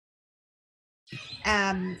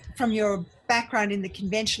from your background in the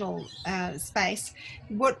conventional space,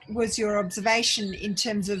 what was your observation in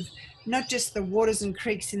terms of not just the waters and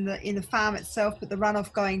creeks in the farm itself, but the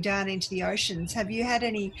runoff going down into the oceans? Have you had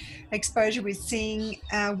any exposure with seeing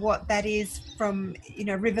what that is from,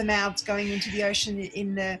 river mouths going into the ocean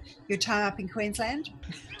in your time up in Queensland?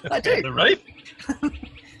 I do. The reef.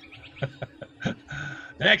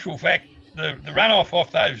 In actual fact, the runoff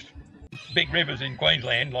off those big rivers in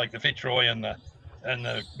Queensland, like the Fitzroy and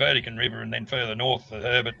the Burdekin River, and then further north the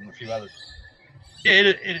Herbert and a few others,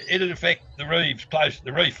 it'd affect the reef close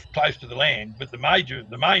to the land. But the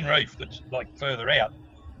main reef that's like further out,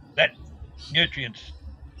 that nutrients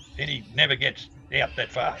never gets out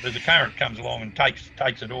that far. There's a current comes along and takes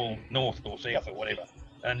it all north or south or whatever.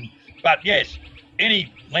 But yes,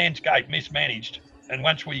 any landscape mismanaged, and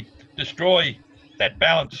once we destroy that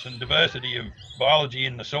balance and diversity of biology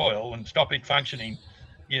in the soil and stop it functioning,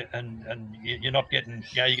 you're not getting,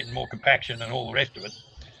 you're getting more compaction and all the rest of it,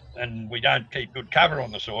 and we don't keep good cover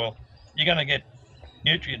on the soil, you're going to get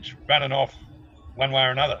nutrients running off one way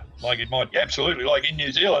or another. Like it might, absolutely, like in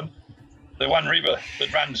New Zealand, the one river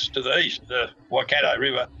that runs to the east, the Waikato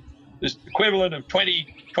River, is equivalent of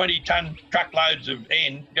 20-ton truckloads of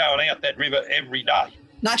N going out that river every day.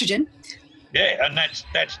 Nitrogen. Yeah, and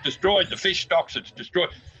that's destroyed the fish stocks. It's destroyed.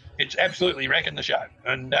 It's absolutely wrecking the show,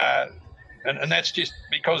 and that's just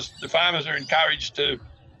because the farmers are encouraged to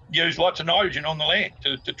use lots of nitrogen on the land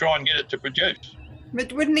to try and get it to produce.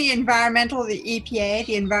 But wouldn't the EPA,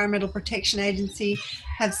 the Environmental Protection Agency,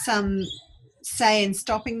 have some say in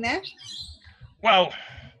stopping that? Well,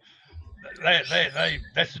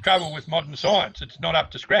 that's the trouble with modern science. It's not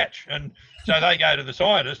up to scratch, and so they go to the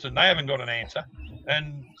scientists and they haven't got an answer,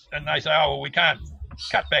 and they say, oh, well, we can't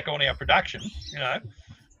cut back on our production,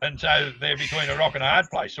 and so they're between a rock and a hard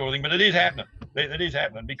place sort of thing. But it is happening. It is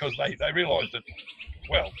happening because they realise that,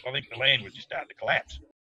 well, I think the land was just starting to collapse.